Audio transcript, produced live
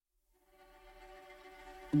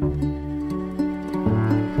Hello,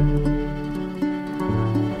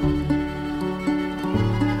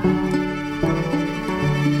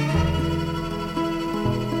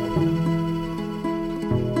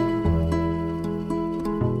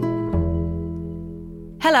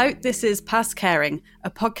 this is Past Caring, a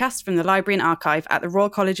podcast from the Library and Archive at the Royal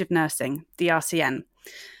College of Nursing, the RCN.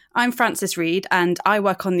 I'm Frances Reid and I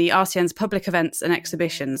work on the RCN's public events and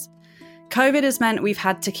exhibitions. COVID has meant we've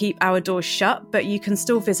had to keep our doors shut, but you can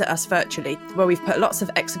still visit us virtually, where we've put lots of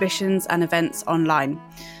exhibitions and events online.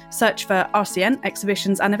 Search for RCN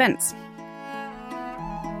Exhibitions and Events.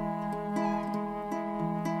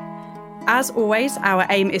 As always, our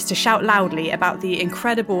aim is to shout loudly about the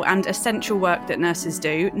incredible and essential work that nurses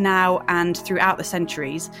do now and throughout the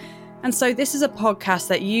centuries. And so this is a podcast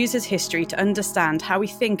that uses history to understand how we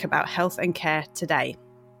think about health and care today.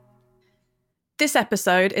 This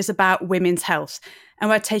episode is about women's health, and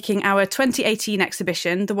we're taking our 2018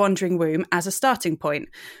 exhibition, The Wandering Womb, as a starting point.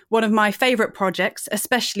 One of my favourite projects,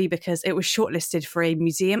 especially because it was shortlisted for a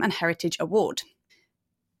Museum and Heritage Award.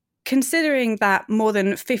 Considering that more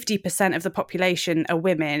than 50% of the population are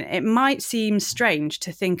women, it might seem strange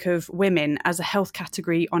to think of women as a health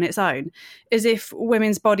category on its own, as if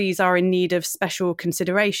women's bodies are in need of special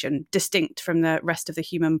consideration, distinct from the rest of the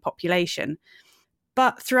human population.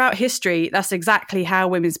 But throughout history, that's exactly how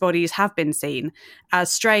women's bodies have been seen, as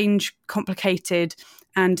strange, complicated,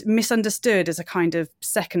 and misunderstood as a kind of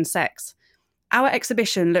second sex. Our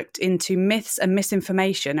exhibition looked into myths and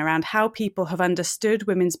misinformation around how people have understood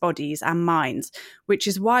women's bodies and minds, which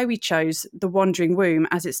is why we chose The Wandering Womb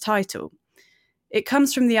as its title. It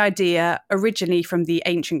comes from the idea, originally from the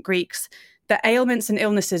ancient Greeks, that ailments and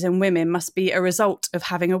illnesses in women must be a result of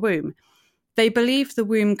having a womb. They believed the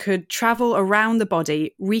womb could travel around the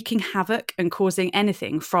body, wreaking havoc and causing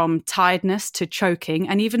anything from tiredness to choking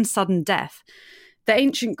and even sudden death. The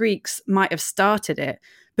ancient Greeks might have started it,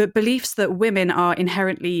 but beliefs that women are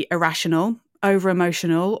inherently irrational,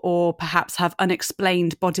 over-emotional, or perhaps have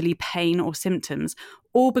unexplained bodily pain or symptoms,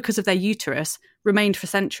 all because of their uterus, remained for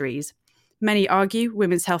centuries. Many argue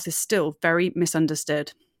women's health is still very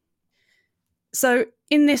misunderstood. So,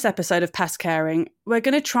 in this episode of Past Caring, we're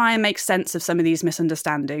going to try and make sense of some of these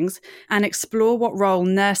misunderstandings and explore what role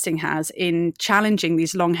nursing has in challenging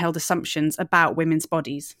these long-held assumptions about women's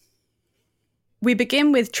bodies. We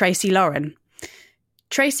begin with Tracy Lauren.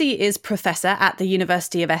 Tracy is Professor at the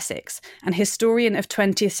University of Essex and historian of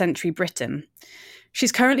 20th century Britain.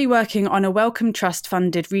 She's currently working on a Wellcome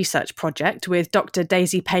Trust-funded research project with Dr.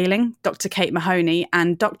 Daisy Paling, Dr. Kate Mahoney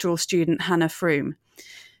and doctoral student Hannah Froome.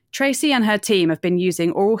 Tracy and her team have been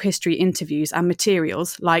using oral history interviews and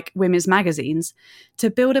materials, like women's magazines, to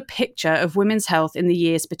build a picture of women's health in the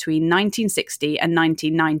years between 1960 and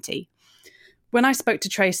 1990. When I spoke to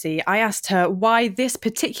Tracy, I asked her why this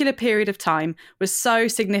particular period of time was so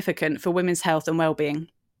significant for women's health and well-being.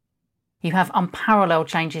 You have unparalleled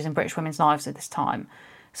changes in British women's lives at this time.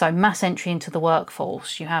 So mass entry into the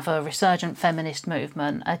workforce, you have a resurgent feminist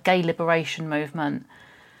movement, a gay liberation movement.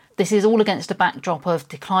 This is all against a backdrop of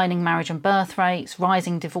declining marriage and birth rates,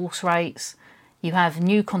 rising divorce rates. You have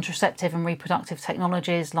new contraceptive and reproductive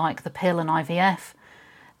technologies like the pill and IVF.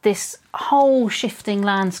 This whole shifting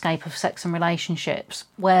landscape of sex and relationships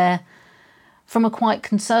where, from a quite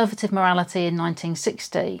conservative morality in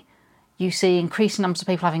 1960, you see increasing numbers of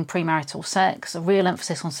people having premarital sex, a real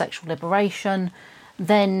emphasis on sexual liberation,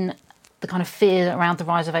 then the kind of fear around the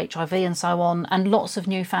rise of HIV and so on, and lots of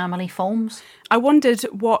new family forms. I wondered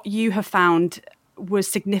what you have found was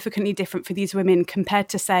significantly different for these women compared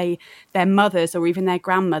to, say, their mothers or even their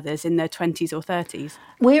grandmothers in their 20s or 30s.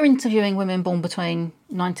 We're interviewing women born between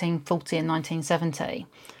 1940 and 1970.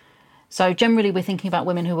 So generally we're thinking about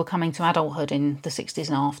women who were coming to adulthood in the 60s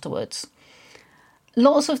and afterwards.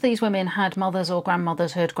 Lots of these women had mothers or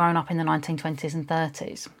grandmothers who had grown up in the 1920s and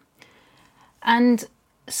 30s. And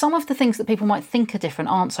some of the things that people might think are different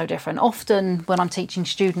aren't so different. Often when I'm teaching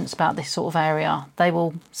students about this sort of area, they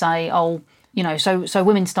will say, so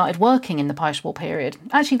women started working in the post-war period.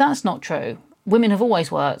 Actually, that's not true. Women have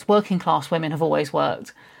always worked. Working class women have always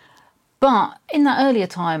worked. But in that earlier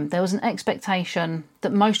time, there was an expectation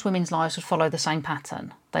that most women's lives would follow the same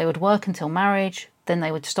pattern. They would work until marriage, then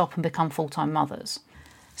they would stop and become full-time mothers.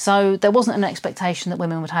 So there wasn't an expectation that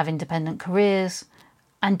women would have independent careers,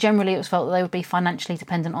 and generally it was felt that they would be financially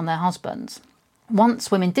dependent on their husbands.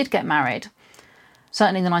 Once women did get married,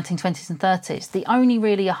 certainly in the 1920s and 30s, the only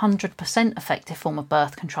really 100% effective form of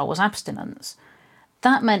birth control was abstinence.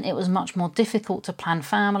 That meant it was much more difficult to plan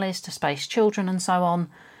families, to space children and so on.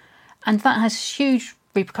 And that has huge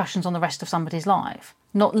repercussions on the rest of somebody's life,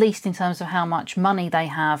 not least in terms of how much money they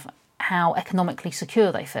have how economically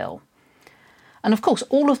secure they feel. And of course,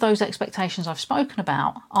 all of those expectations I've spoken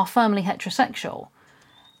about are firmly heterosexual.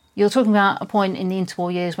 You're talking about a point in the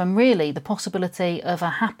interwar years when really the possibility of a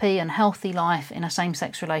happy and healthy life in a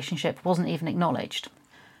same-sex relationship wasn't even acknowledged.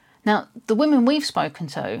 Now, the women we've spoken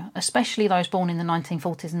to, especially those born in the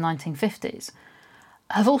 1940s and 1950s,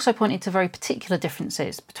 have also pointed to very particular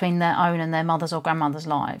differences between their own and their mother's or grandmother's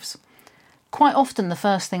lives. Quite often the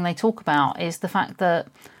first thing they talk about is the fact that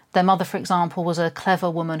their mother, for example, was a clever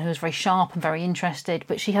woman who was very sharp and very interested,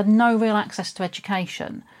 but she had no real access to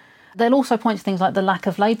education. They'll also point to things like the lack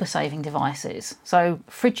of labour-saving devices. So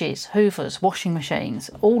fridges, hoovers, washing machines,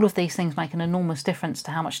 all of these things make an enormous difference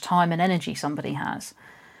to how much time and energy somebody has.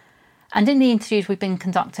 And in the interviews we've been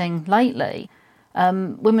conducting lately,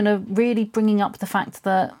 women are really bringing up the fact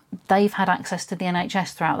that they've had access to the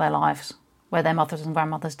NHS throughout their lives, where their mothers and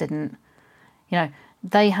grandmothers didn't. You know,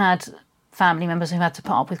 they had family members who had to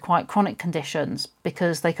put up with quite chronic conditions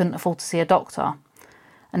because they couldn't afford to see a doctor.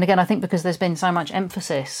 And again, I think because there's been so much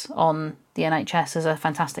emphasis on the NHS as a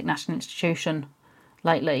fantastic national institution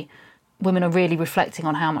lately, women are really reflecting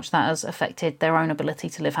on how much that has affected their own ability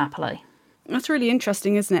to live happily. That's really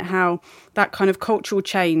interesting, isn't it? How that kind of cultural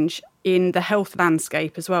change in the health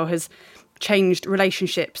landscape as well has changed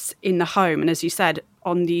relationships in the home. And as you said,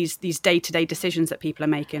 on these day-to-day decisions that people are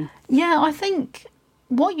making. Yeah, I think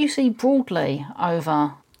what you see broadly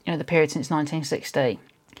over the period since 1960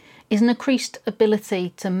 is an increased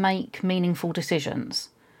ability to make meaningful decisions.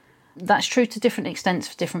 That's true to different extents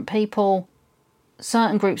for different people.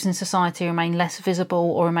 Certain groups in society remain less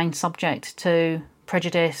visible or remain subject to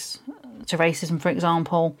prejudice, to racism, for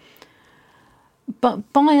example.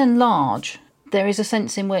 But by and large, there is a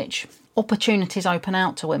sense in which opportunities open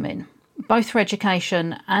out to women, both through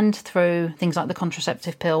education and through things like the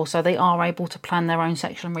contraceptive pill, so they are able to plan their own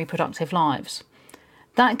sexual and reproductive lives.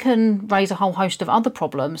 That can raise a whole host of other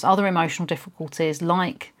problems, other emotional difficulties,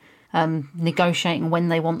 like negotiating when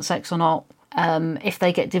they want sex or not, if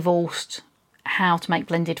they get divorced, how to make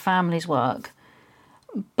blended families work.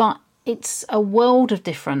 But it's a world of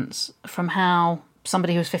difference from how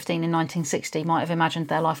somebody who was 15 in 1960 might have imagined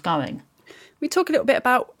their life going. We talk a little bit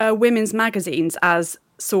about women's magazines as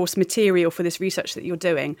source material for this research that you're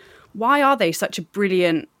doing. Why are they such a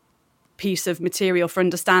brilliant piece of material for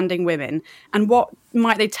understanding women, and what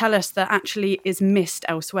might they tell us that actually is missed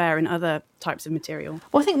elsewhere in other types of material?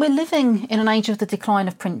 Well, I think we're living in an age of the decline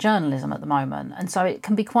of print journalism at the moment, and so it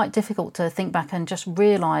can be quite difficult to think back and just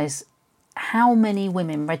realise how many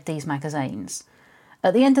women read these magazines.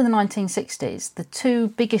 At the end of the 1960s, the two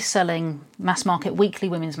biggest selling mass market weekly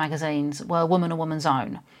women's magazines were Woman and Woman's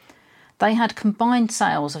Own. They had combined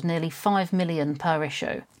sales of nearly 5 million per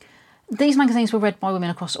issue. These magazines were read by women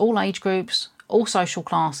across all age groups, all social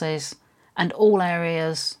classes, and all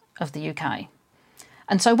areas of the UK.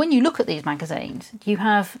 And so when you look at these magazines, you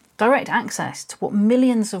have direct access to what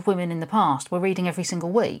millions of women in the past were reading every single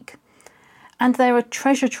week. And they're a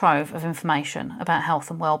treasure trove of information about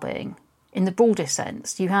health and well-being. In the broadest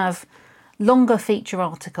sense, you have longer feature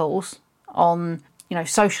articles on,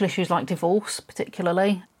 social issues like divorce,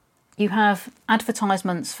 particularly. You have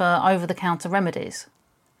advertisements for over-the-counter remedies.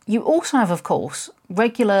 You also have, of course,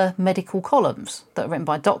 regular medical columns that are written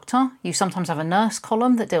by a doctor. You sometimes have a nurse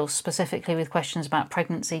column that deals specifically with questions about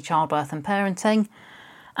pregnancy, childbirth and parenting,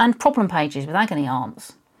 and problem pages with agony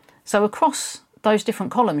aunts. So across those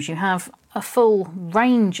different columns, you have a full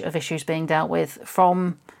range of issues being dealt with,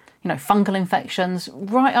 from fungal infections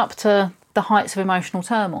right up to the heights of emotional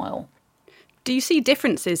turmoil. Do you see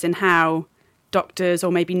differences in how doctors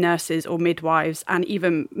or maybe nurses or midwives and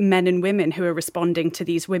even men and women who are responding to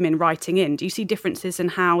these women writing in, do you see differences in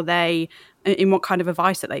in what kind of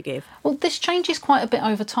advice that they give? Well, this changes quite a bit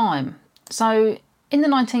over time. So in the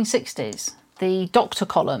 1960s, the doctor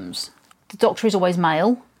columns, the doctor is always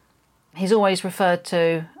male. He's always referred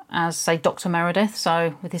to as, say, Dr. Meredith,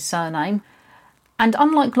 so with his surname. And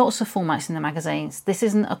unlike lots of formats in the magazines, this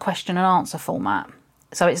isn't a question and answer format.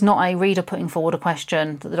 So it's not a reader putting forward a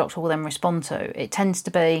question that the doctor will then respond to. It tends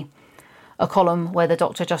to be a column where the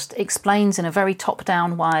doctor just explains in a very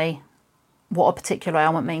top-down way what a particular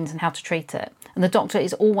ailment means and how to treat it. And the doctor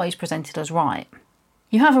is always presented as right.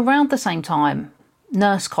 You have around the same time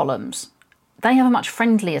nurse columns. They have a much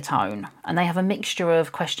friendlier tone, and they have a mixture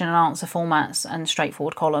of question and answer formats and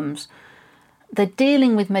straightforward columns. They're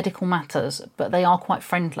dealing with medical matters, but they are quite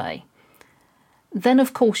friendly. Then,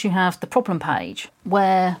 of course, you have the problem page,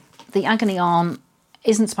 where the agony aunt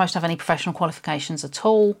isn't supposed to have any professional qualifications at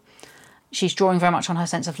all. She's drawing very much on her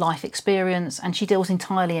sense of life experience, and she deals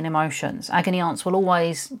entirely in emotions. Agony aunts will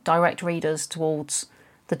always direct readers towards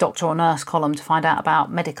the doctor or nurse column to find out about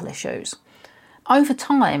medical issues. Over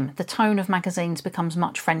time, the tone of magazines becomes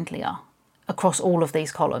much friendlier across all of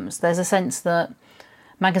these columns. There's a sense that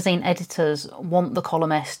magazine editors want the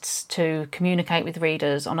columnists to communicate with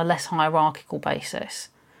readers on a less hierarchical basis.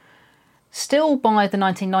 Still, by the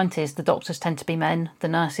 1990s, the doctors tend to be men, the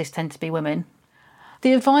nurses tend to be women.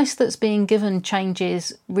 The advice that's being given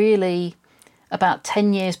changes really about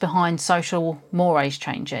 10 years behind social mores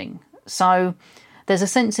changing. So there's a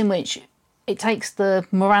sense in which it takes the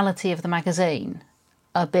morality of the magazine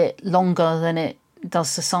a bit longer than it does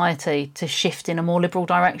society to shift in a more liberal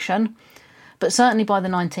direction. But certainly by the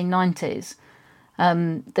 1990s,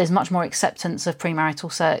 there's much more acceptance of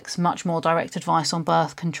premarital sex, much more direct advice on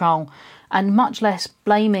birth control, and much less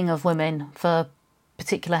blaming of women for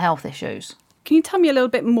particular health issues. Can you tell me a little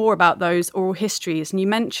bit more about those oral histories? And you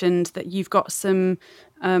mentioned that you've got some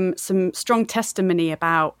strong testimony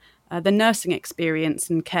about the nursing experience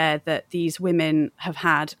and care that these women have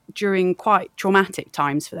had during quite traumatic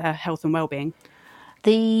times for their health and well-being.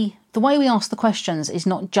 The way we ask the questions is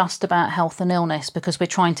not just about health and illness, because we're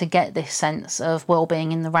trying to get this sense of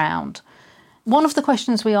well-being in the round. One of the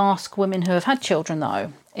questions we ask women who have had children,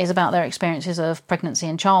 though, is about their experiences of pregnancy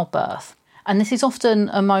and childbirth. And this is often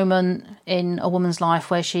a moment in a woman's life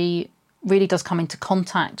where she really does come into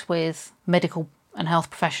contact with medical and health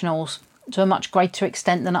professionals to a much greater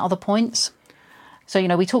extent than at other points. So,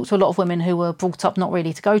 we talk to a lot of women who were brought up not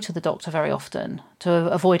really to go to the doctor very often, to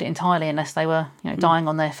avoid it entirely unless they were, dying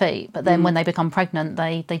on their feet. But then when they become pregnant,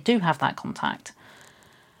 they do have that contact.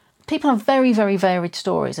 People have very, very varied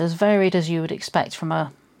stories, as varied as you would expect from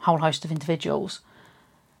a whole host of individuals.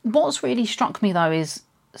 What's really struck me, though, is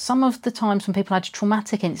some of the times when people had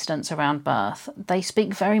traumatic incidents around birth, they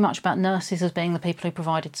speak very much about nurses as being the people who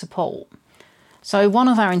provided support. So one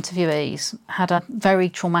of our interviewees had a very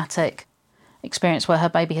traumatic experience where her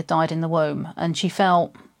baby had died in the womb, and she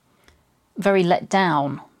felt very let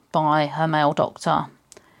down by her male doctor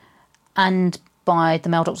and by the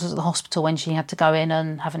male doctors at the hospital when she had to go in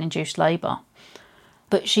and have an induced labour.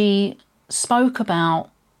 But she spoke about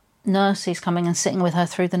nurses coming and sitting with her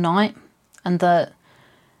through the night, and that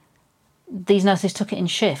these nurses took it in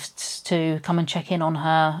shifts to come and check in on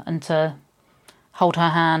her and to hold her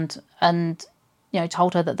hand and,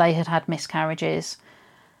 told her that they had had miscarriages.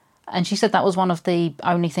 And she said that was one of the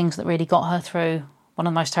only things that really got her through one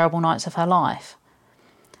of the most terrible nights of her life.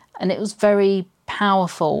 And it was very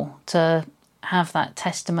powerful to have that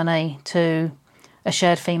testimony to a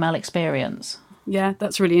shared female experience. Yeah,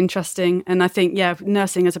 that's really interesting. And I think,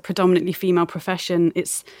 nursing as a predominantly female profession,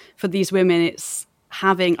 it's for these women, it's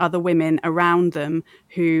having other women around them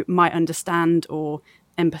who might understand or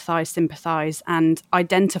empathise, sympathise and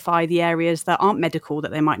identify the areas that aren't medical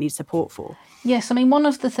that they might need support for. Yes, one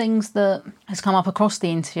of the things that has come up across the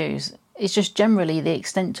interviews is just generally the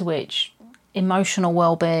extent to which emotional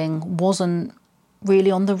well-being wasn't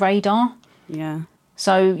really on the radar. Yeah.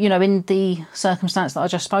 So, in the circumstance that I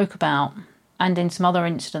just spoke about, and in some other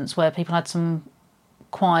incidents where people had some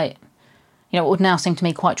quite, what would now seem to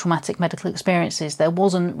me quite traumatic medical experiences, there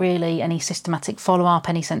wasn't really any systematic follow-up,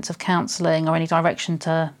 any sense of counselling or any direction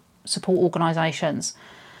to support organisations.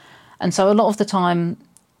 And so a lot of the time,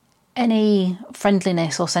 any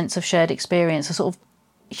friendliness or sense of shared experience, a sort of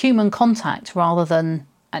human contact rather than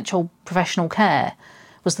actual professional care,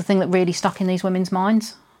 was the thing that really stuck in these women's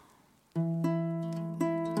minds.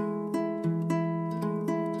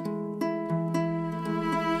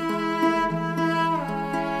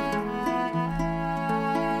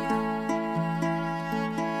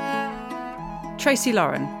 Tracy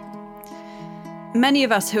Lauren. Many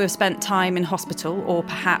of us who have spent time in hospital or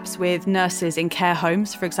perhaps with nurses in care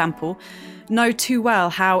homes, for example, know too well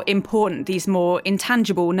how important these more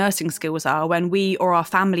intangible nursing skills are when we or our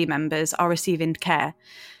family members are receiving care.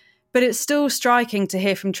 But it's still striking to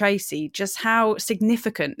hear from Tracy just how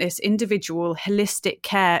significant this individual holistic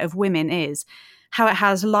care of women is, how it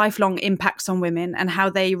has lifelong impacts on women and how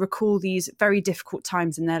they recall these very difficult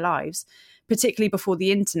times in their lives, particularly before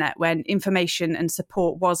the internet when information and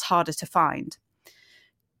support was harder to find.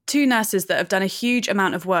 Two nurses that have done a huge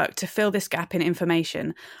amount of work to fill this gap in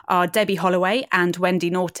information are Debbie Holloway and Wendy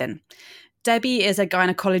Norton. Debbie is a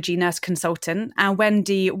gynecology nurse consultant, and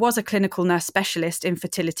Wendy was a clinical nurse specialist in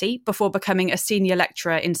fertility before becoming a senior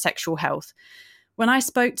lecturer in sexual health. When I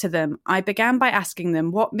spoke to them, I began by asking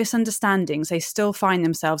them what misunderstandings they still find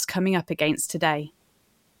themselves coming up against today.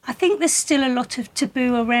 I think there's still a lot of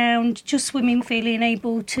taboo around just women feeling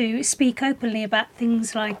able to speak openly about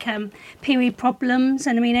things like period problems.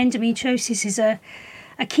 And endometriosis is a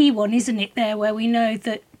key one, isn't it, there, where we know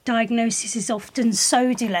that diagnosis is often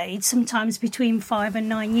so delayed, sometimes between 5 and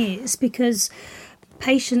 9 years, because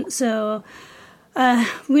patients are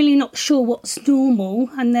really not sure what's normal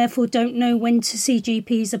and therefore don't know when to see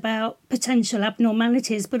GPs about potential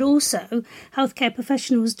abnormalities, but also healthcare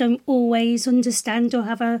professionals don't always understand or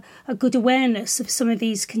have a good awareness of some of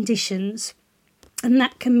these conditions. And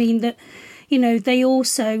that can mean that, you know, they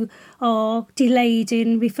also are delayed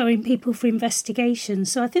in referring people for investigation.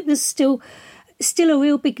 So I think there's still a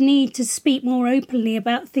real big need to speak more openly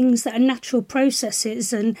about things that are natural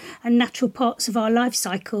processes and natural parts of our life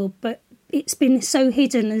cycle, but it's been so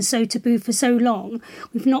hidden and so taboo for so long.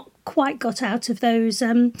 We've not quite got out of those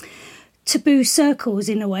taboo circles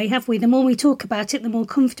in a way, have we? The more we talk about it, the more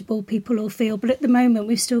comfortable people will feel, but at the moment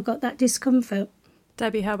we've still got that discomfort.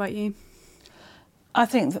 Debbie, how about you? I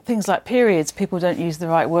think that things like periods, people don't use the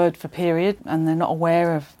right word for period and they're not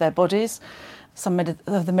aware of their bodies. Some of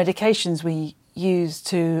the medications we use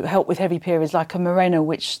to help with heavy periods, like a Mirena,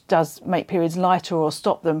 which does make periods lighter or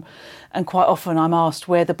stop them. And quite often I'm asked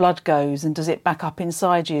where the blood goes and does it back up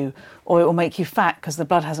inside you, or it will make you fat because the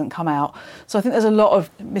blood hasn't come out. So I think there's a lot of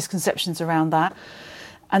misconceptions around that.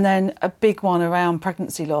 And then a big one around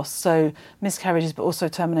pregnancy loss, so miscarriages, but also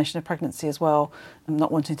termination of pregnancy as well. I'm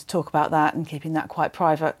not wanting to talk about that and keeping that quite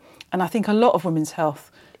private. And I think a lot of women's health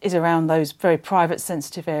is around those very private,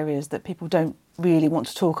 sensitive areas that people don't really want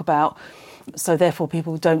to talk about. So therefore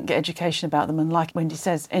people don't get education about them. And like Wendy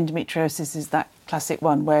says, endometriosis is that classic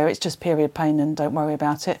one where it's just period pain and don't worry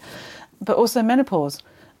about it. But also menopause.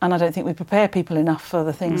 And I don't think we prepare people enough for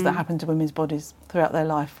the things that happen to women's bodies throughout their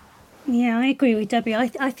life. Yeah, I agree with Debbie. I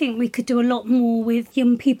think we could do a lot more with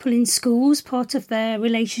young people in schools, part of their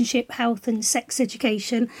relationship, health and sex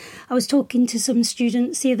education. I was talking to some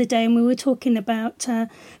students the other day and we were talking about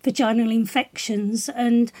vaginal infections,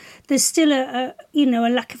 and there's still a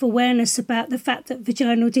lack of awareness about the fact that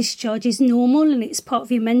vaginal discharge is normal and it's part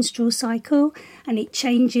of your menstrual cycle, and it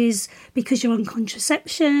changes because you're on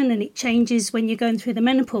contraception and it changes when you're going through the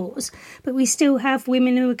menopause. But we still have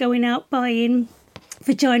women who are going out buying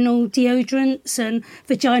vaginal deodorants and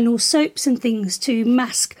vaginal soaps and things to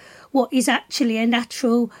mask what is actually a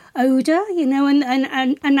natural odour,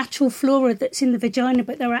 and a natural flora that's in the vagina,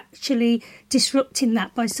 but they're actually disrupting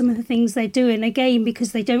that by some of the things they're doing, again,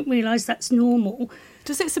 because they don't realise that's normal.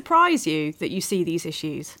 Does it surprise you that you see these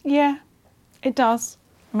issues? Yeah, it does.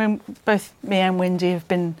 I mean, both me and Wendy have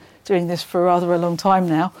been doing this for rather a long time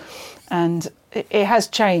now, and it has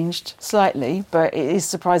changed slightly, but it is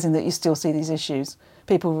surprising that you still see these issues.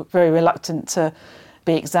 People are very reluctant to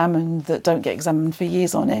be examined that don't get examined for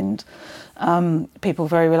years on end. People are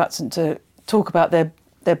very reluctant to talk about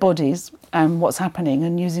their bodies and what's happening,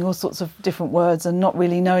 and using all sorts of different words and not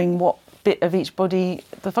really knowing what bit of each body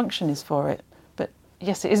the function is for it. But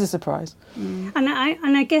yes, it is a surprise. And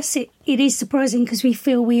I guess it is surprising because we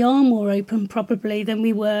feel we are more open probably than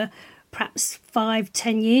we were perhaps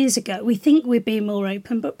 5-10 years ago. We think we're being more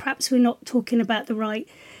open, but perhaps we're not talking about the right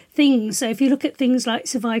things. So if you look at things like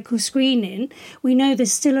cervical screening, we know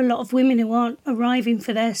there's still a lot of women who aren't arriving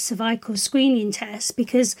for their cervical screening test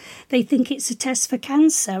because they think it's a test for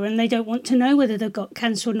cancer and they don't want to know whether they've got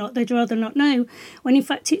cancer or not. They'd rather not know, when in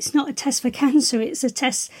fact it's not a test for cancer, it's a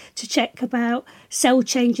test to check about cell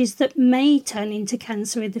changes that may turn into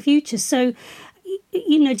cancer in the future. So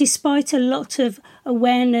despite a lot of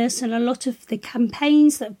awareness and a lot of the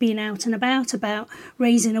campaigns that have been out and about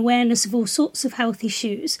raising awareness of all sorts of health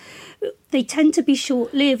issues, they tend to be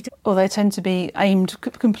short-lived. Or they tend to be aimed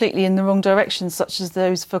completely in the wrong direction, such as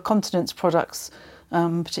those for continence products,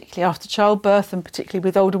 particularly after childbirth, and particularly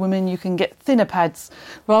with older women, you can get thinner pads.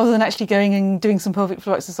 Rather than actually going and doing some pelvic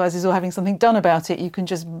floor exercises or having something done about it, you can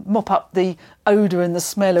just mop up the odour and the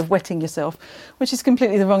smell of wetting yourself, which is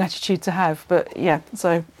completely the wrong attitude to have. But yeah,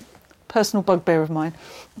 so personal bugbear of mine.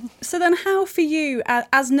 So then how for you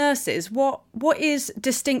as nurses, what is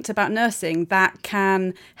distinct about nursing that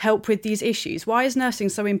can help with these issues? Why is nursing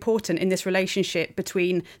so important in this relationship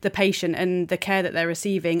between the patient and the care that they're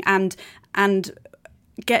receiving, and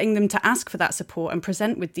getting them to ask for that support and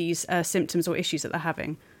present with these symptoms or issues that they're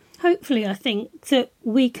having? Hopefully, I think that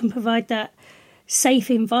we can provide that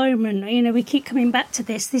safe environment. We keep coming back to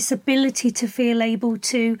this ability to feel able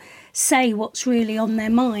to say what's really on their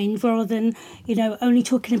mind, rather than, only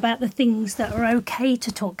talking about the things that are okay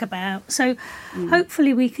to talk about. So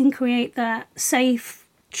hopefully we can create that safe,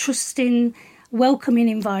 trusting, welcoming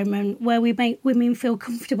environment where we make women feel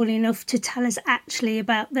comfortable enough to tell us actually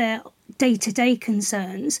about their day-to-day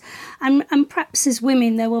concerns. And perhaps as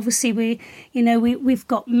women, though, obviously we've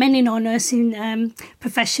got men in our nursing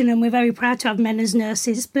profession, and we're very proud to have men as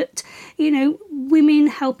nurses, but, women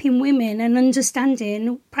helping women and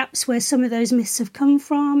understanding perhaps where some of those myths have come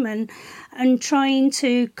from, and trying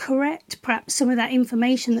to correct perhaps some of that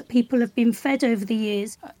information that people have been fed over the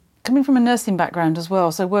years. Coming from a nursing background as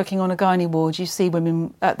well, so working on a gynae ward, you see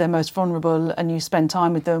women at their most vulnerable and you spend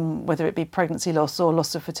time with them, whether it be pregnancy loss or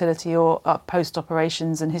loss of fertility or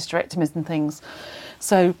post-operations and hysterectomies and things.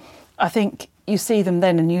 So I think you see them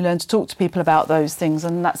then and you learn to talk to people about those things,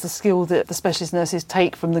 and that's a skill that the specialist nurses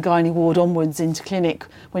take from the gynae ward onwards into clinic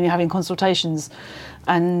when you're having consultations.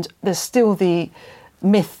 And there's still the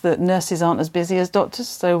myth that nurses aren't as busy as doctors,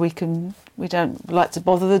 so we don't like to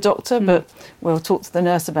bother the doctor, but we'll talk to the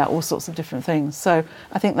nurse about all sorts of different things. So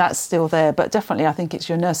I think that's still there, but definitely I think it's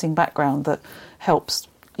your nursing background that helps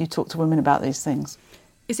you talk to women about these things.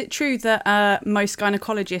 Is it true that most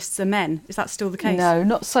gynecologists are men? Is that still the case? No,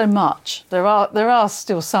 not so much. There are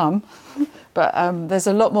still some, but there's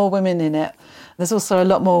a lot more women in it. There's also a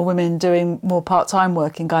lot more women doing more part-time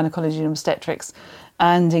work in gynaecology and obstetrics,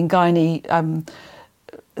 and in gynae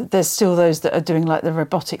there's still those that are doing like the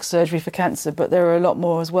robotic surgery for cancer, but there are a lot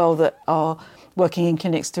more as well that are working in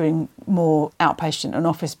clinics doing more outpatient and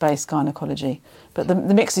office-based gynaecology. But the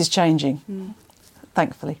mix is changing,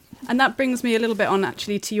 thankfully. And that brings me a little bit on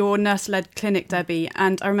actually to your nurse-led clinic, Debbie,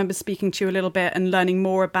 and I remember speaking to you a little bit and learning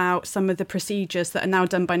more about some of the procedures that are now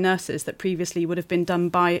done by nurses that previously would have been done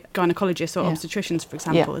by gynaecologists or obstetricians, for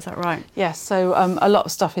example. Is that right? Yes, so a lot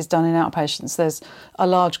of stuff is done in outpatients. There's a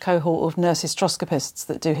large cohort of nurse hysteroscopists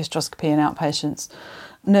that do hysteroscopy in outpatients.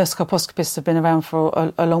 Nurse colposcopists have been around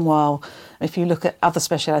for a long while. If you look at other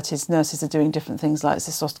specialities, nurses are doing different things like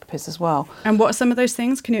cystoscopies as well. And what are some of those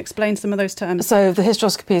things? Can you explain some of those terms? So the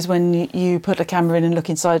hysteroscopy is when you put a camera in and look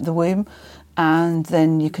inside the womb, and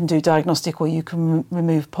then you can do diagnostic, or you can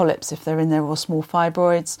remove polyps if they're in there, or small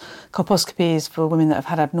fibroids. Colposcopy is for women that have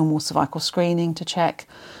had abnormal cervical screening to check.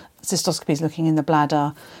 Cystoscopy is looking in the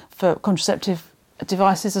bladder. For contraceptive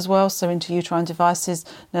devices as well, so intrauterine devices,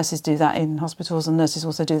 nurses do that in hospitals, and nurses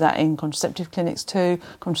also do that in contraceptive clinics too,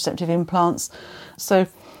 contraceptive implants. So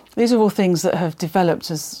these are all things that have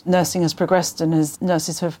developed as nursing has progressed, and as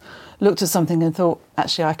nurses have looked at something and thought,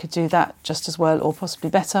 actually I could do that just as well or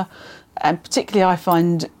possibly better. And particularly I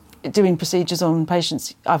find doing procedures on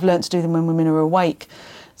patients, I've learnt to do them when women are awake.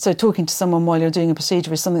 So talking to someone while you're doing a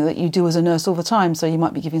procedure is something that you do as a nurse all the time. So you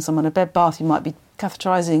might be giving someone a bed bath, you might be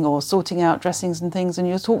catheterising or sorting out dressings and things, and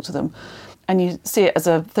you'll talk to them and you see it as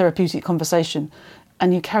a therapeutic conversation,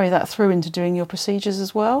 and you carry that through into doing your procedures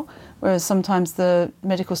as well. Whereas sometimes the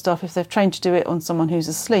medical staff, if they've trained to do it on someone who's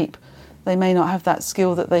asleep, they may not have that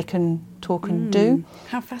skill that they can talk and do.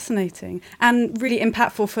 How fascinating. And really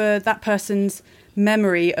impactful for that person's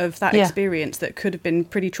memory of that experience that could have been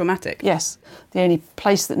pretty traumatic. Yes. The only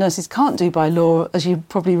place that nurses can't do by law, as you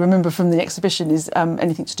probably remember from the exhibition, is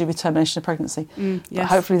anything to do with termination of pregnancy. But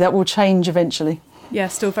hopefully that will change eventually. Yeah,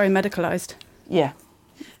 still very medicalised. Yeah.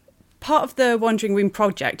 Part of the Wandering Womb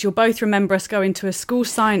project, you'll both remember us going to a school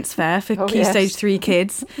science fair for Key Stage 3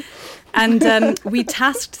 kids. And we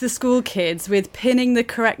tasked the school kids with pinning the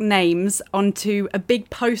correct names onto a big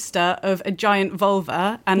poster of a giant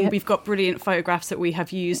vulva. And we've got brilliant photographs that we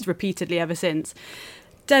have used repeatedly ever since.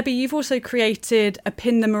 Debbie, you've also created a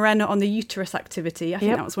Pin the Mirena on the Uterus activity. I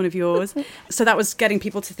think that was one of yours. So that was getting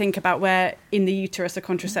people to think about where in the uterus a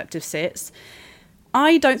contraceptive sits.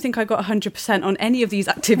 I don't think I got 100% on any of these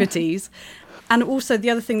activities. And also the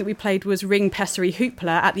other thing that we played was Ring Pessary Hoopla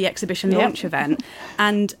at the exhibition launch event.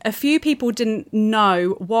 And a few people didn't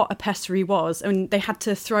know what a pessary was, and they had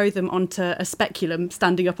to throw them onto a speculum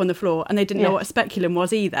standing up on the floor, and they didn't know what a speculum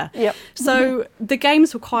was either. So the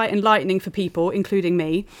games were quite enlightening for people, including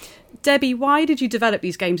me. Debbie, why did you develop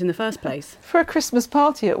these games in the first place? For a Christmas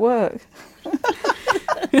party at work.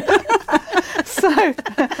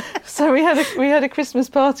 So we had a Christmas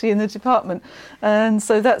party in the department, and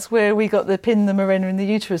so that's where we got the Pin the Mirena in the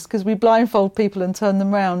uterus, because we blindfold people and turn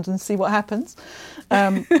them round and see what happens.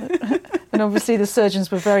 And obviously the surgeons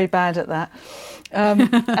were very bad at that.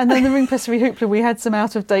 And then the Ring Pessary Hoopla, we had some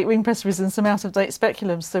out-of-date ring pessaries and some out-of-date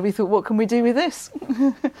speculums, so we thought, what can we do with this?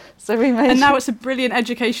 So we made... And now it's a brilliant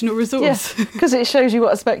educational resource. Yes, because it shows you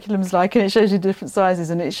what a speculum's like, and it shows you different sizes,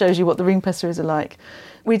 and it shows you what the ring pessaries are like.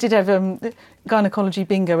 We did have gynecology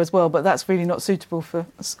bingo as well, but that's really not suitable for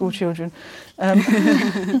school children.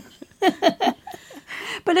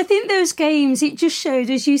 But I think those games, it just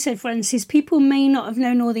showed, as you said, Frances, people may not have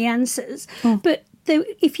known all the answers, but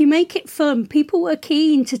if you make it fun, people were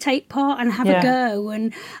keen to take part and have a go,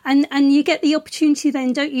 and you get the opportunity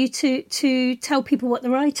then, don't you, to tell people what the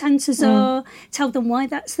right answers are, tell them why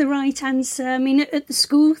that's the right answer. I mean, at the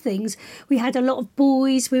school things, we had a lot of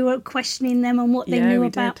boys. We were questioning them on what they knew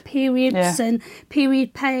about periods and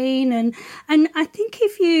period pain, and I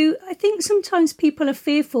think sometimes people are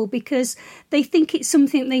fearful because they think it's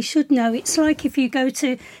something they should know. It's like if you go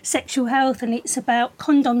to sexual health and it's about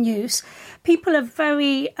condom use, people are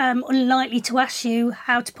very unlikely to ask you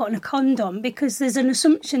how to put on a condom because there's an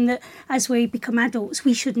assumption that as we become adults,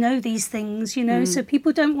 we should know these things, you know. So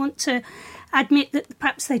people don't want to admit that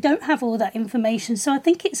perhaps they don't have all that information. So I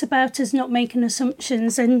think it's about us not making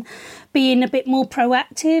assumptions and being a bit more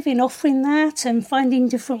proactive in offering that and finding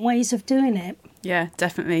different ways of doing it. Yeah,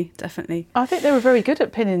 definitely. I think they were very good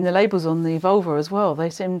at pinning the labels on the vulva as well. They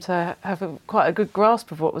seemed to have quite a good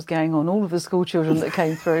grasp of what was going on, all of the school children that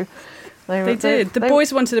came through. They did. The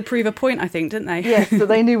boys wanted to prove a point, I think, didn't they? Yes, that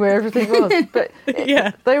they knew where everything was. But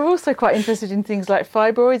they were also quite interested in things like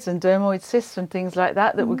fibroids and dermoid cysts and things like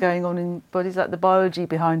that were going on in bodies, like the biology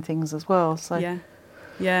behind things as well. So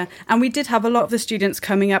Yeah, and we did have a lot of the students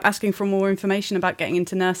coming up asking for more information about getting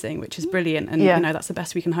into nursing, which is brilliant, and you know, that's the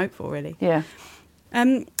best we can hope for, really. Yeah.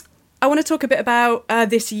 I want to talk a bit about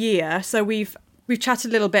this year. So we've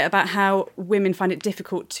chatted a little bit about how women find it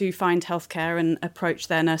difficult to find healthcare and approach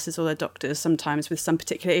their nurses or their doctors sometimes with some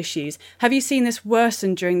particular issues. Have you seen this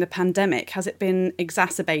worsen during the pandemic? Has it been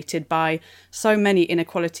exacerbated by so many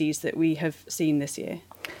inequalities that we have seen this year?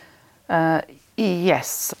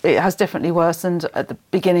 Yes, it has definitely worsened. At the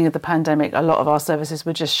beginning of the pandemic, a lot of our services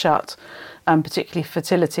were just shut, particularly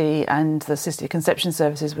fertility and the assisted conception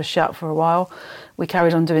services were shut for a while. We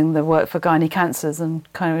carried on doing the work for gynae cancers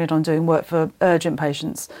and carried on doing work for urgent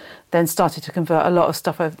patients, then started to convert a lot of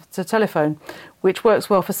stuff over to telephone, which works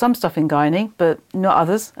well for some stuff in gynae, but not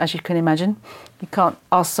others, as you can imagine. You can't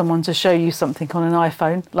ask someone to show you something on an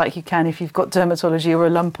iPhone like you can if you've got dermatology or a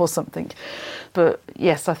lump or something. But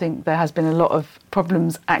yes, I think there has been a lot of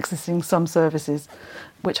problems accessing some services,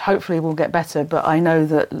 which hopefully will get better. But I know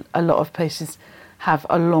that a lot of places have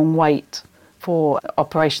a long wait for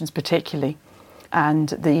operations particularly, and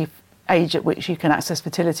the age at which you can access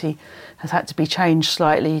fertility has had to be changed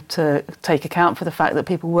slightly to take account for the fact that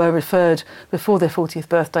people were referred before their 40th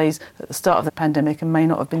birthdays at the start of the pandemic and may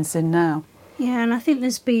not have been seen now. Yeah, and I think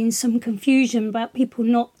there's been some confusion about people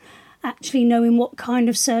not actually knowing what kind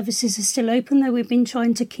of services are still open, though we've been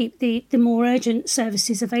trying to keep the more urgent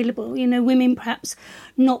services available. You know, women perhaps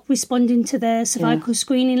not responding to their cervical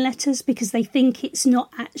screening letters because they think it's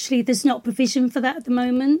not actually, there's not provision for that at the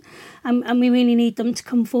moment, and we really need them to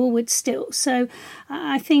come forward still. So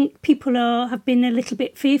I think people have been a little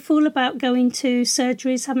bit fearful about going to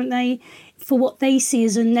surgeries, haven't they, for what they see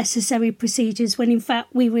as unnecessary procedures, when in fact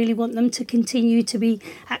we really want them to continue to be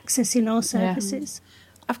accessing our services. Yeah.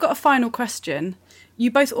 I've got a final question. You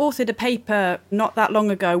both authored a paper not that long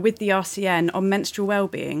ago with the RCN on menstrual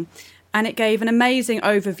wellbeing, and it gave an amazing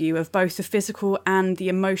overview of both the physical and the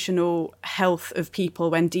emotional health of people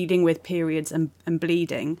when dealing with periods and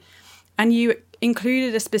bleeding. And you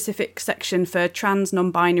included a specific section for trans,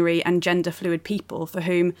 non-binary and gender fluid people for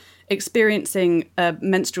whom experiencing a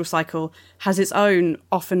menstrual cycle has its own,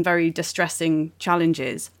 often very distressing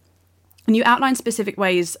challenges. And you outline specific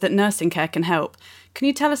ways that nursing care can help. Can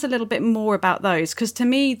you tell us a little bit more about those? Because to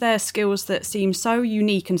me, they're skills that seem so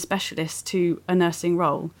unique and specialist to a nursing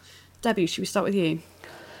role. Debbie, should we start with you?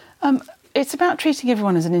 It's about treating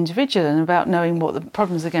everyone as an individual and about knowing what the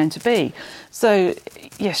problems are going to be. So,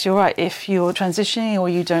 yes, you're right. If you're transitioning or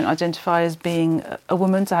you don't identify as being a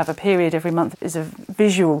woman, to have a period every month is a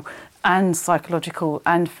visual and psychological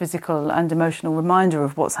and physical and emotional reminder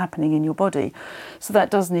of what's happening in your body. So that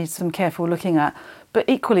does need some careful looking at. But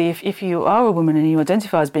equally, if you are a woman and you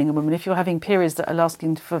identify as being a woman, if you're having periods that are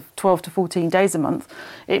lasting for 12 to 14 days a month,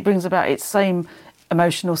 it brings about its same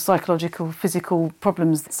emotional, psychological, physical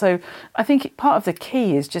problems. So I think part of the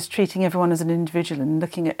key is just treating everyone as an individual and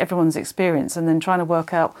looking at everyone's experience and then trying to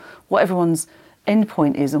work out what everyone's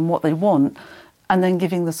endpoint is and what they want, and then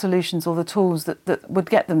giving the solutions or the tools that would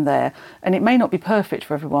get them there. And it may not be perfect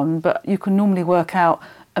for everyone, but you can normally work out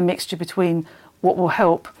a mixture between what will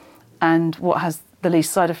help and what has the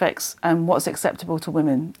least side effects and what's acceptable to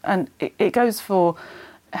women. And it goes for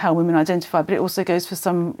how women identify, but it also goes for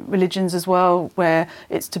some religions as well, where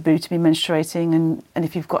it's taboo to be menstruating, and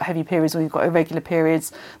if you've got heavy periods or you've got irregular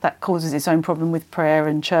periods, that causes its own problem with prayer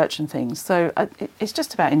and church and things. So it's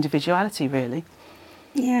just about individuality, really.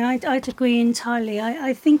 Yeah, I'd agree entirely.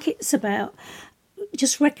 I think it's about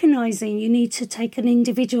just recognising you need to take an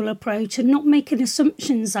individual approach and not making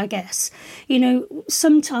assumptions, I guess. You know,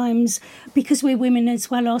 sometimes, because we're women as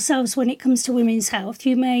well ourselves, when it comes to women's health,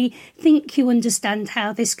 you may think you understand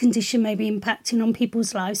how this condition may be impacting on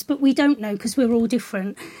people's lives, but we don't know, because we're all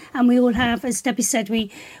different. And we all have, as Debbie said,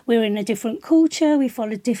 we're in a different culture, we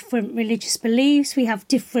follow different religious beliefs, we have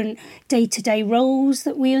different day-to-day roles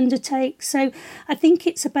that we undertake. So I think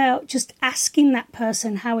it's about just asking that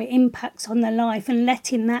person how it impacts on their life and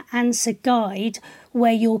letting that answer guide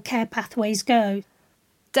where your care pathways go.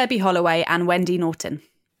 Debbie Holloway and Wendy Norton.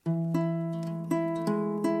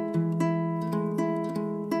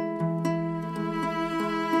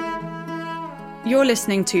 You're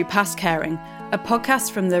listening to Past Caring, a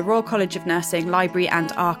podcast from the Royal College of Nursing Library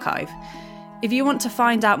and Archive. If you want to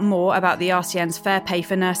find out more about the RCN's Fair Pay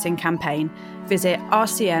for Nursing campaign, visit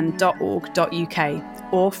rcn.org.uk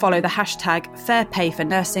or follow the hashtag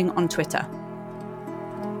FairPayForNursing on Twitter.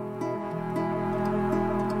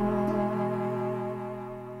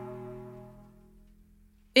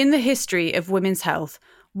 In the history of women's health,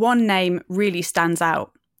 one name really stands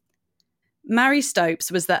out. Marie Stopes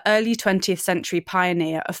was the early 20th century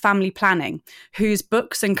pioneer of family planning, whose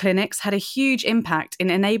books and clinics had a huge impact in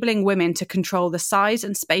enabling women to control the size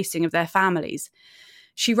and spacing of their families.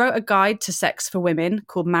 She wrote a guide to sex for women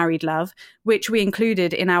called Married Love, which we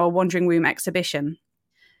included in our Wandering Womb exhibition.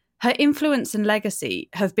 Her influence and legacy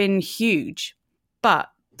have been huge, but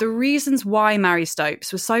the reasons why Marie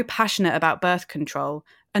Stopes was so passionate about birth control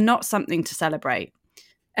are not something to celebrate.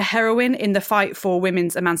 A heroine in the fight for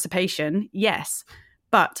women's emancipation, yes,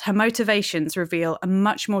 but her motivations reveal a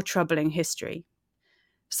much more troubling history.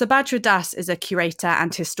 Subhadra Das is a curator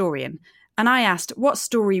and historian, and I asked what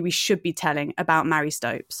story we should be telling about Marie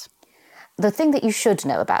Stopes. The thing that you should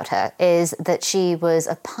know about her is that she was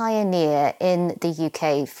a pioneer in the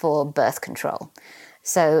UK for birth control.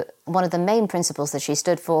 So one of the main principles that she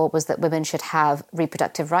stood for was that women should have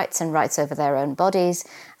reproductive rights and rights over their own bodies.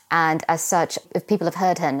 And as such, if people have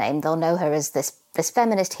heard her name, they'll know her as this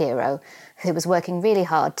feminist hero who was working really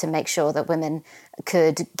hard to make sure that women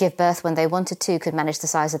could give birth when they wanted to, could manage the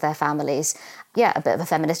size of their families. Yeah, a bit of a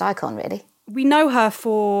feminist icon, really. We know her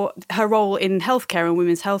for her role in healthcare and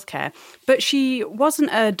women's healthcare, but she wasn't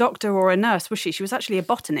a doctor or a nurse, was she? She was actually a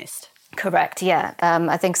botanist. Correct, yeah.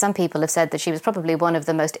 I think some people have said that she was probably one of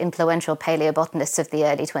the most influential paleobotanists of the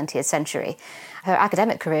early 20th century. Her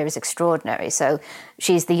academic career is extraordinary. So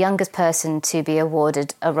she's the youngest person to be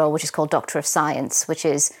awarded a role which is called Doctor of Science, which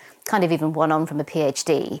is kind of even one on from a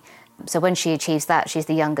PhD. So when she achieves that, she's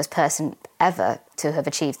the youngest person ever to have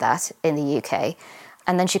achieved that in the UK.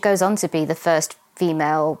 And then she goes on to be the first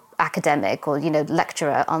female academic or,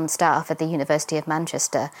 lecturer on staff at the University of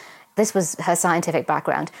Manchester. This was her scientific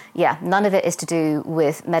background. Yeah, none of it is to do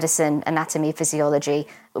with medicine, anatomy, physiology.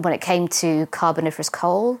 When it came to Carboniferous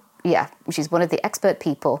coal, yeah, she's one of the expert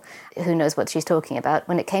people who knows what she's talking about.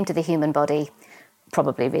 When it came to the human body,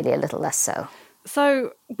 probably really a little less so.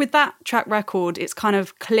 So with that track record, it's kind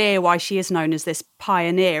of clear why she is known as this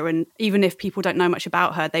pioneer. And even if people don't know much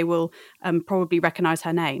about her, they will probably recognise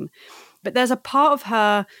her name. But there's a part of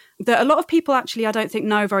her that a lot of people actually, I don't think,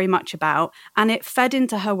 know very much about. And it fed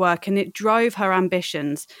into her work and it drove her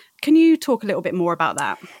ambitions. Can you talk a little bit more about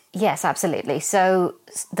that? Yes, absolutely. So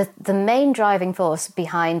the main driving force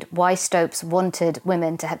behind why Stopes wanted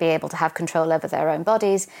women to be able to have control over their own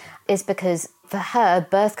bodies is because for her,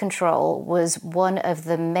 birth control was one of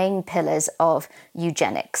the main pillars of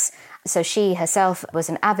eugenics. So she herself was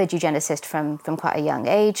an avid eugenicist from quite a young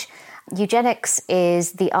age. Eugenics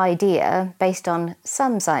is the idea, based on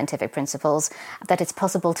some scientific principles, that it's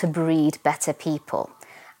possible to breed better people.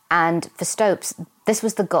 And for Stopes, this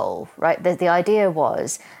was the goal, right? The idea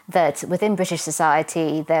was that within British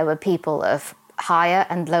society, there were people of higher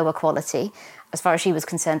and lower quality. As far as she was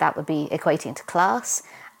concerned, that would be equating to class.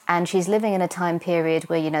 And she's living in a time period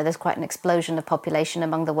where, there's quite an explosion of population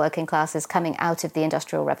among the working classes coming out of the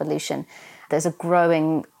Industrial Revolution. There's a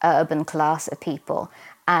growing urban class of people.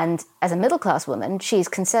 And as a middle-class woman, she's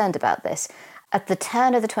concerned about this. At the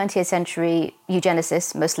turn of the 20th century,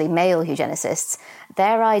 eugenicists, mostly male eugenicists,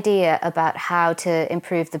 their idea about how to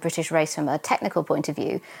improve the British race from a technical point of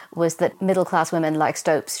view was that middle-class women like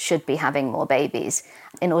Stopes should be having more babies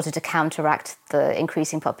in order to counteract the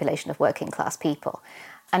increasing population of working-class people.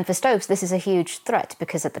 And for Stopes, this is a huge threat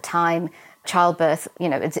because at the time, childbirth,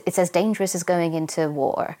 it's as dangerous as going into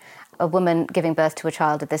war. A woman giving birth to a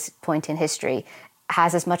child at this point in history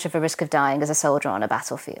has as much of a risk of dying as a soldier on a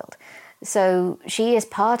battlefield. So she is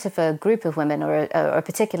part of a group of women or a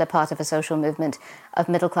particular part of a social movement of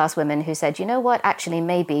middle-class women who said, you know what, actually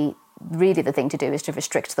maybe really the thing to do is to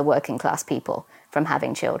restrict the working class people from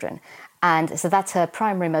having children. And so that's her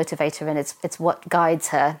primary motivator, and it's what guides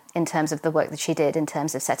her in terms of the work that she did in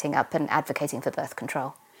terms of setting up and advocating for birth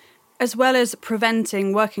control. As well as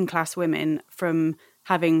preventing working class women from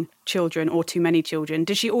having children or too many children,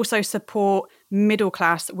 did she also support middle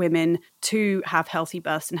class women to have healthy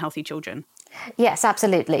births and healthy children? Yes,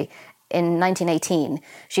 absolutely. In 1918,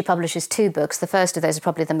 she publishes 2 books. The first of those is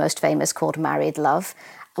probably the most famous, called Married Love,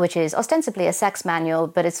 which is ostensibly a sex manual,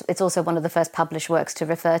 but it's also one of the first published works to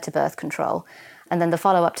refer to birth control. And then the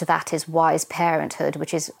follow-up to that is Wise Parenthood,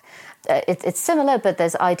 which is it's similar, but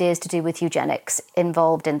there's ideas to do with eugenics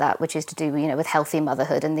involved in that, which is to do, with healthy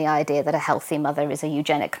motherhood and the idea that a healthy mother is a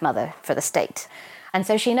eugenic mother for the state. And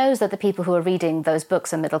so she knows that the people who are reading those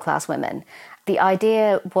books are middle-class women. The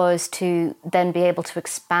idea was to then be able to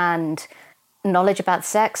expand knowledge about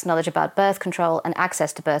sex, knowledge about birth control, and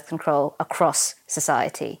access to birth control across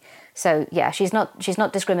society. So, yeah, she's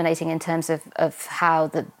not discriminating in terms of how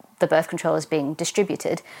the birth control is being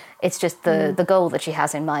distributed. It's just the goal that she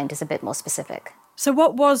has in mind is a bit more specific. So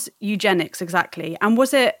what was eugenics exactly? And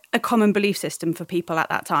was it a common belief system for people at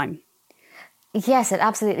that time? Yes, it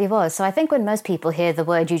absolutely was. So I think when most people hear the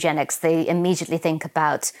word eugenics, they immediately think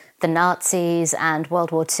about the Nazis and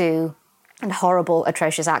World War II and horrible,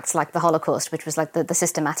 atrocious acts like the Holocaust, which was like the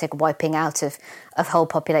systematic wiping out of whole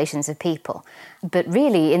populations of people. But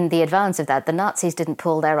really, in the advance of that, the Nazis didn't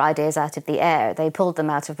pull their ideas out of the air. They pulled them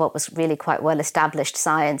out of what was really quite well-established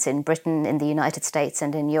science in Britain, in the United States,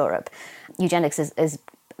 and in Europe. Eugenics is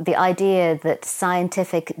the idea that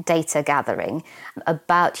scientific data gathering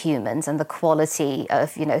about humans and the quality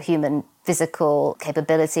of, human physical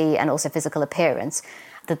capability and also physical appearance,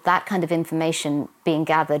 that kind of information being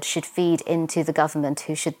gathered should feed into the government,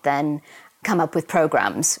 who should then come up with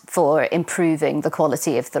programs for improving the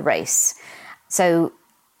quality of the race. So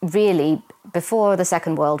really, before the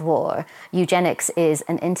Second World War, eugenics is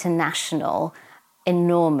an international,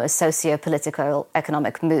 enormous socio-political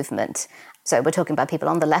economic movement. So we're talking about people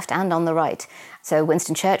on the left and on the right. So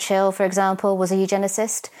Winston Churchill, for example, was a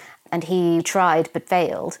eugenicist, and he tried but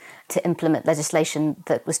failed to implement legislation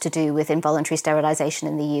that was to do with involuntary sterilisation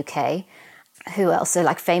in the UK. Who else? So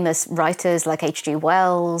like famous writers like H.G.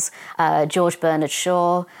 Wells, George Bernard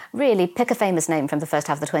Shaw. Really, pick a famous name from the first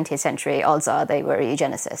half of the 20th century, odds are they were a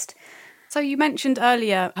eugenicist. So you mentioned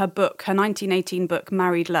earlier her 1918 book,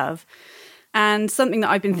 Married Love. And something that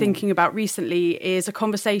I've been thinking about recently is a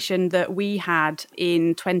conversation that we had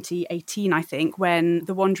in 2018, I think, when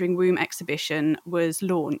the Wandering Womb exhibition was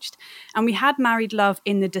launched. And we had Married Love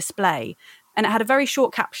in the display. And it had a very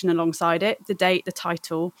short caption alongside it, the date, the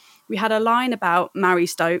title. We had a line about Marie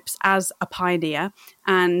Stopes as a pioneer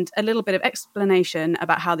and a little bit of explanation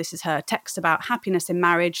about how this is her text about happiness in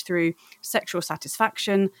marriage through sexual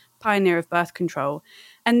satisfaction, pioneer of birth control.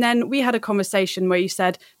 And then we had a conversation where you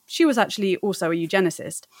said she was actually also a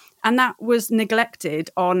eugenicist. And that was neglected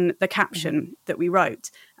on the caption that we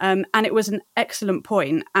wrote. And it was an excellent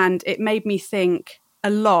point, and it made me think a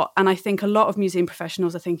lot, and I think a lot of museum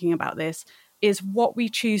professionals are thinking about this, is what we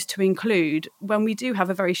choose to include when we do have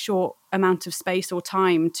a very short amount of space or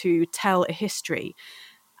time to tell a history.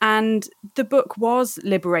 And the book was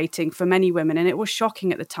liberating for many women, and it was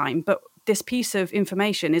shocking at the time, but this piece of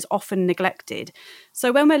information is often neglected.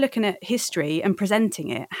 So when we're looking at history and presenting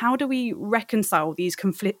it, how do we reconcile these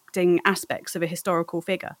conflicting aspects of a historical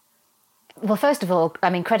figure? Well, first of all,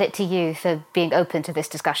 credit to you for being open to this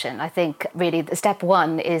discussion. I think really step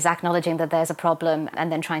one is acknowledging that there's a problem and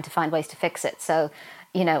then trying to find ways to fix it. So,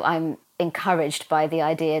 I'm encouraged by the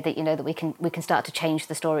idea that, that we can start to change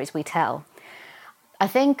the stories we tell. I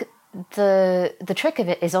think the trick of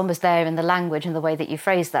it is almost there in the language and the way that you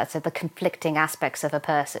phrase that, so the conflicting aspects of a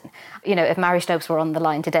person. If Marie Stopes were on the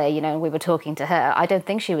line today, and we were talking to her, I don't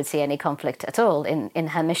think she would see any conflict at all in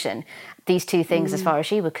her mission. These two things, as far as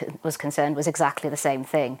she was concerned, was exactly the same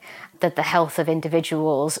thing, that the health of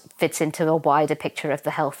individuals fits into a wider picture of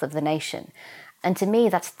the health of the nation. And to me,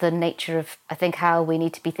 that's the nature of, I think, how we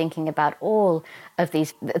need to be thinking about all of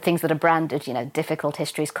these things that are branded, difficult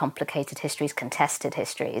histories, complicated histories, contested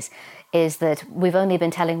histories, is that we've only been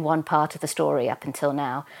telling one part of the story up until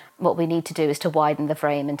now. What we need to do is to widen the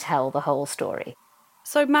frame and tell the whole story.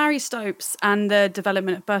 So Marie Stopes and the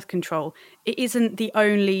development of birth control, it isn't the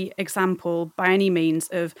only example by any means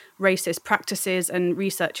of racist practices and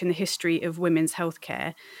research in the history of women's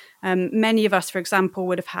healthcare. Many of us, for example,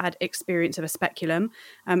 would have had experience of a speculum,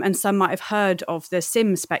 and some might have heard of the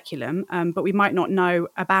Sims speculum, but we might not know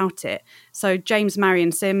about it. So James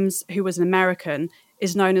Marion Sims, who was an American,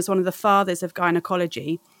 is known as one of the fathers of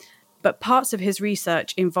gynecology. but parts of his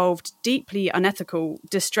research involved deeply unethical,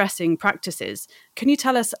 distressing practices. Can you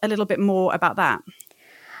tell us a little bit more about that?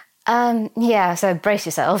 So brace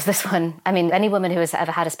yourselves, this one. I mean, any woman who has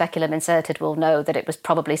ever had a speculum inserted will know that it was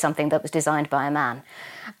probably something that was designed by a man.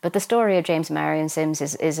 But the story of James Marion Sims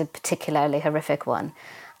is a particularly horrific one.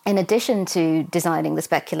 In addition to designing the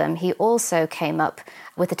speculum, he also came up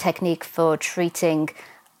with a technique for treating,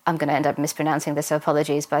 I'm going to end up mispronouncing this, so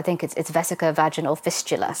apologies, but I think it's vesico-vaginal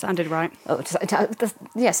fistula. That sounded right.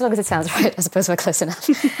 As long as it sounds right, I suppose we're close enough.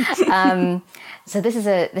 So this is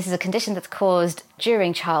a condition that's caused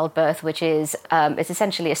during childbirth, which is it's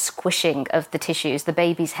essentially a squishing of the tissues. The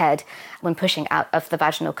baby's head, when pushing out of the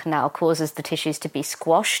vaginal canal, causes the tissues to be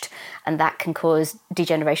squashed, and that can cause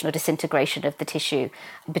degeneration or disintegration of the tissue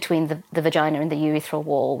between the vagina and the urethral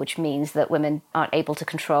wall, which means that women aren't able to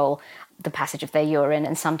control the passage of their urine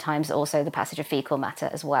and sometimes also the passage of fecal matter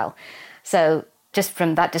as well. So just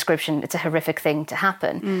from that description, it's a horrific thing to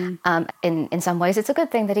happen. In some ways, it's a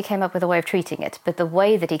good thing that he came up with a way of treating it. But the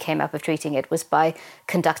way that he came up with treating it was by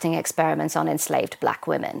conducting experiments on enslaved black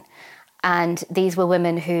women. And these were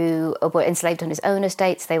women who were enslaved on his own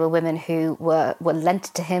estates. They were women who were lent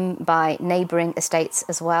to him by neighbouring estates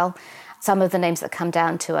as well. Some of the names that come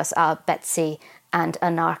down to us are Betsy and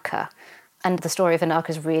Anarcha. And the story of Anarcha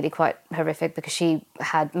is really quite horrific because she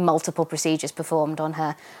had multiple procedures performed on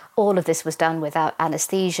her. All of this was done without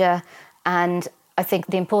anaesthesia. And I think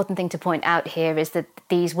the important thing to point out here is that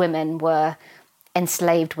these women were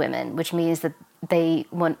enslaved women, which means that they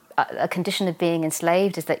want a condition of being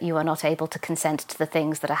enslaved is that you are not able to consent to the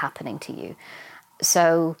things that are happening to you.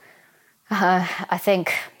 So I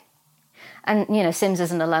think, and Sims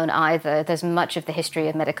isn't alone either. There's much of the history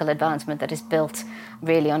of medical advancement that is built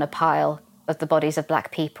really on a pile of the bodies of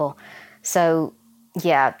black people. So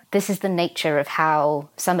this is the nature of how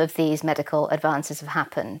some of these medical advances have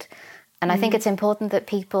happened. And I think it's important that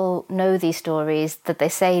people know these stories, that they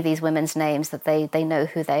say these women's names, that they know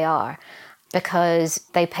who they are, because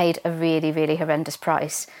they paid a really, really horrendous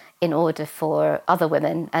price in order for other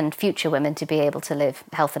women and future women to be able to live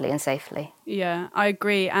healthily and safely. Yeah, I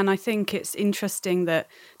agree. And I think it's interesting that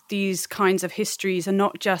these kinds of histories are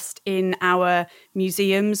not just in our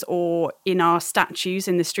museums or in our statues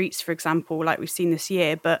in the streets, for example, like we've seen this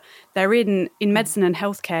year, but they're in medicine and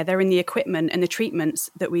healthcare. They're in the equipment and the treatments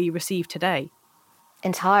that we receive today.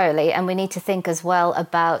 Entirely. And we need to think as well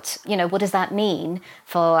about, what does that mean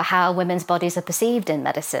for how women's bodies are perceived in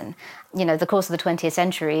medicine? The course of the 20th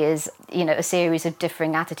century is, a series of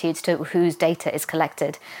differing attitudes to whose data is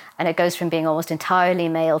collected. And it goes from being almost entirely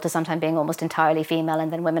male to sometimes being almost entirely female,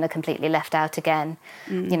 and then women are completely left out again.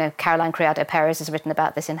 Caroline Criado Perez has written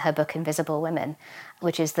about this in her book Invisible Women,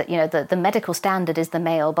 which is that, the medical standard is the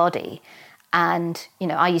male body. And,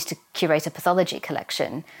 I used to curate a pathology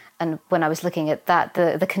collection. And when I was looking at that,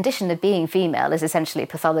 the condition of being female is essentially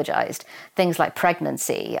pathologized. Things like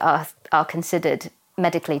pregnancy are considered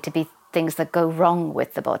medically to be things that go wrong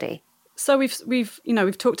with the body. So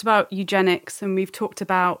we've talked about eugenics and we've talked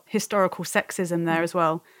about historical sexism there as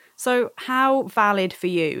well. So how valid for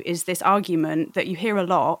you is this argument that you hear a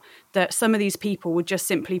lot that some of these people were just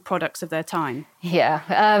simply products of their time?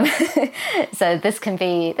 Yeah. So this can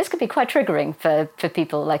be quite triggering for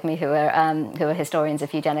people like me who are historians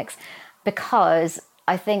of eugenics, because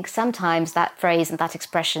I think sometimes that phrase and that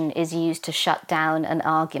expression is used to shut down an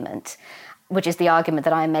argument, which is the argument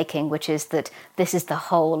that I'm making, which is that this is the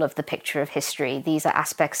whole of the picture of history. These are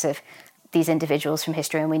aspects of these individuals from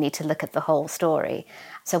history, and we need to look at the whole story.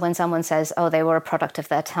 So when someone says, oh, they were a product of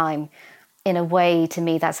their time, in a way, to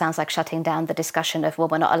me, that sounds like shutting down the discussion of, well,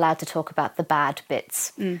 we're not allowed to talk about the bad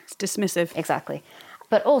bits. It's dismissive. Exactly.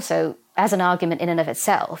 But also, as an argument in and of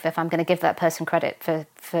itself, if I'm going to give that person credit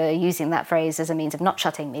for using that phrase as a means of not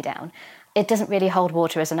shutting me down, it doesn't really hold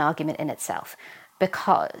water as an argument in itself.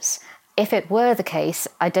 Because if it were the case,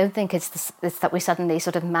 I don't think it's that we suddenly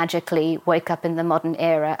sort of magically wake up in the modern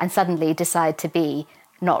era and suddenly decide to be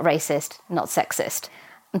not racist, not sexist.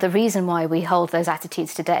 The reason why we hold those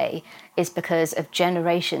attitudes today is because of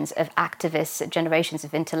generations of activists, generations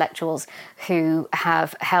of intellectuals who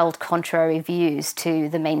have held contrary views to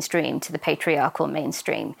the mainstream, to the patriarchal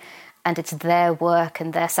mainstream. And it's their work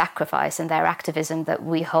and their sacrifice and their activism that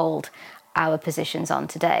we hold our positions on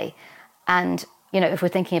today. And if we're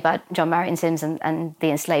thinking about John Marion Sims and the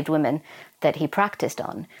enslaved women that he practiced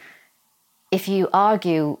on, if you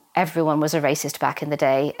argue everyone was a racist back in the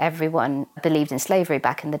day, everyone believed in slavery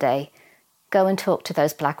back in the day, go and talk to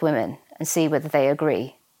those black women and see whether they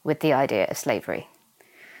agree with the idea of slavery.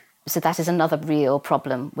 So that is another real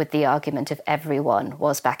problem with the argument of everyone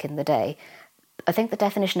was back in the day. I think the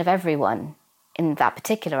definition of everyone in that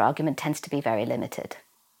particular argument tends to be very limited.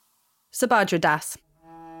 Subhadra Das.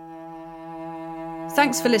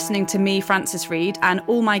 Thanks for listening to me, Frances Reid, and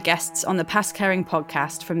all my guests on the Past Caring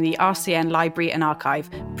podcast from the RCN Library and Archive,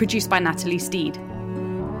 produced by Natalie Steed.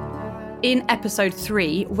 In episode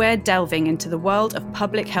 3, we're delving into the world of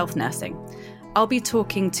public health nursing. I'll be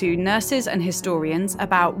talking to nurses and historians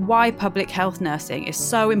about why public health nursing is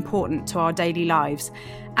so important to our daily lives,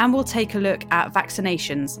 and we'll take a look at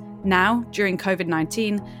vaccinations, now during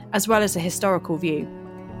COVID-19, as well as a historical view.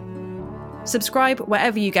 Subscribe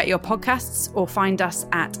wherever you get your podcasts or find us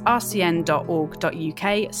at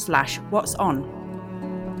rcn.org.uk/what's on.